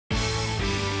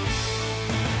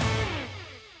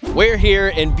We're here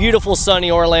in beautiful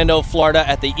sunny Orlando, Florida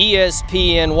at the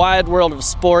ESPN Wide World of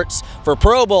Sports for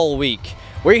Pro Bowl week.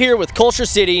 We're here with Culture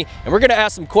City and we're going to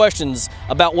ask some questions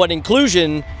about what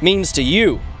inclusion means to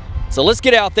you. So let's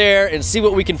get out there and see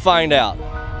what we can find out.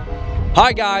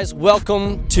 Hi guys,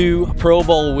 welcome to Pro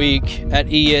Bowl week at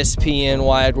ESPN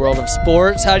Wide World of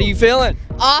Sports. How are you feeling?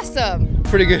 Awesome.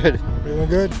 Pretty good. Feeling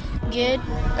good? Good.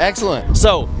 Excellent.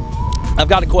 So, I've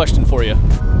got a question for you.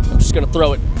 I'm just going to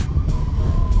throw it.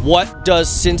 What does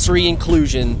sensory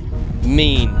inclusion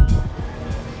mean?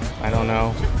 I don't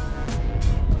know.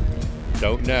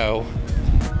 Don't know.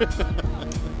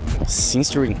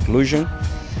 Sensory inclusion?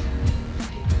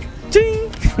 Ding!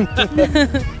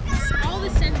 All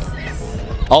the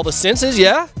senses. All the senses,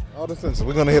 yeah? All the senses.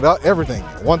 We're going to hit out everything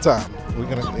at one time. We're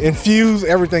going to infuse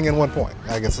everything in one point,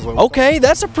 I guess is what we're Okay,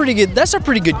 that's a pretty good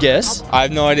guess. I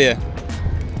have no idea.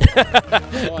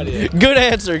 Good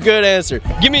answer, good answer.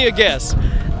 Give me a guess.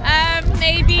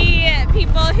 Maybe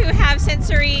people who have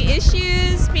sensory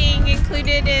issues being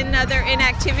included in other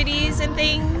activities and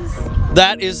things.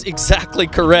 That is exactly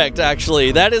correct,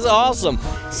 actually. That is awesome.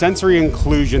 Sensory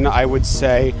inclusion, I would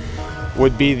say,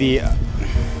 would be the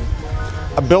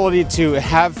ability to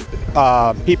have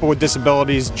people with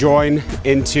disabilities join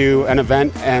into an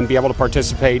event and be able to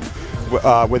participate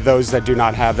with those that do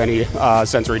not have any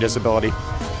sensory disability.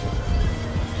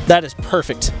 That is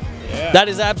perfect. Yeah. That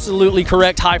is absolutely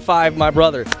correct. High five, my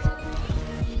brother.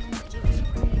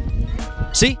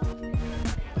 See?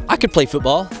 I could play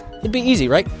football. It'd be easy,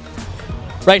 right?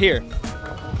 Right here.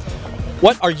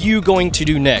 What are you going to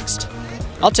do next?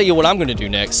 I'll tell you what I'm going to do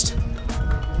next.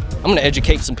 I'm going to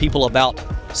educate some people about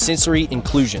sensory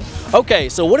inclusion. Okay,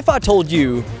 so what if I told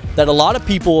you that a lot of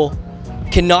people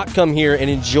cannot come here and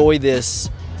enjoy this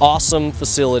awesome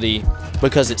facility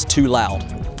because it's too loud?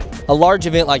 A large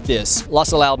event like this,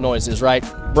 lots of loud noises, right?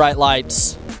 Bright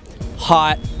lights,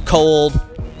 hot, cold,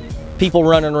 people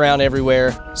running around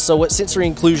everywhere. So what sensory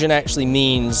inclusion actually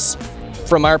means,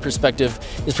 from our perspective,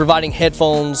 is providing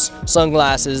headphones,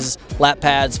 sunglasses, lap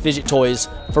pads, fidget toys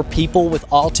for people with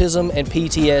autism and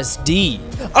PTSD.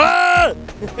 Ah!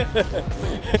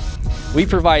 We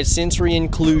provide sensory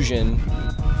inclusion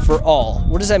for all.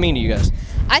 What does that mean to you guys?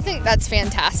 I think that's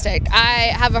fantastic.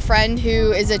 I have a friend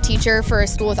who is a teacher for a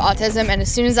school with autism, and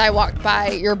as soon as I walked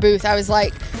by your booth, I was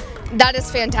like, that is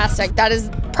fantastic. That is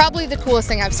probably the coolest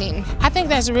thing I've seen. I think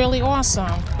that's really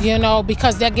awesome, you know,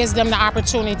 because that gives them the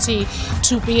opportunity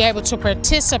to be able to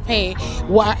participate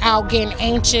without getting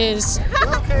anxious. Go,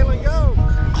 Kaylin, go!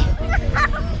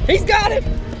 He's got it!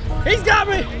 He's got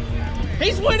me!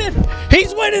 He's winning!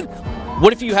 He's winning!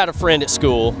 What if you had a friend at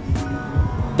school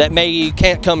that maybe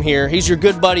can't come here? He's your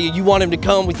good buddy, you want him to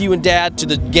come with you and Dad to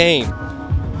the game,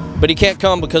 but he can't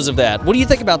come because of that. What do you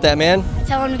think about that, man?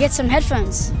 Tell him to get some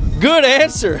headphones. Good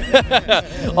answer.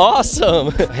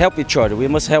 Awesome. Help each other. We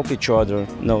must help each other.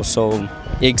 No, so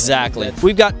exactly.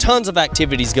 We've got tons of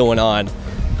activities going on.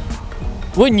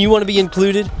 Wouldn't you want to be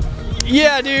included?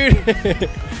 Yeah, dude.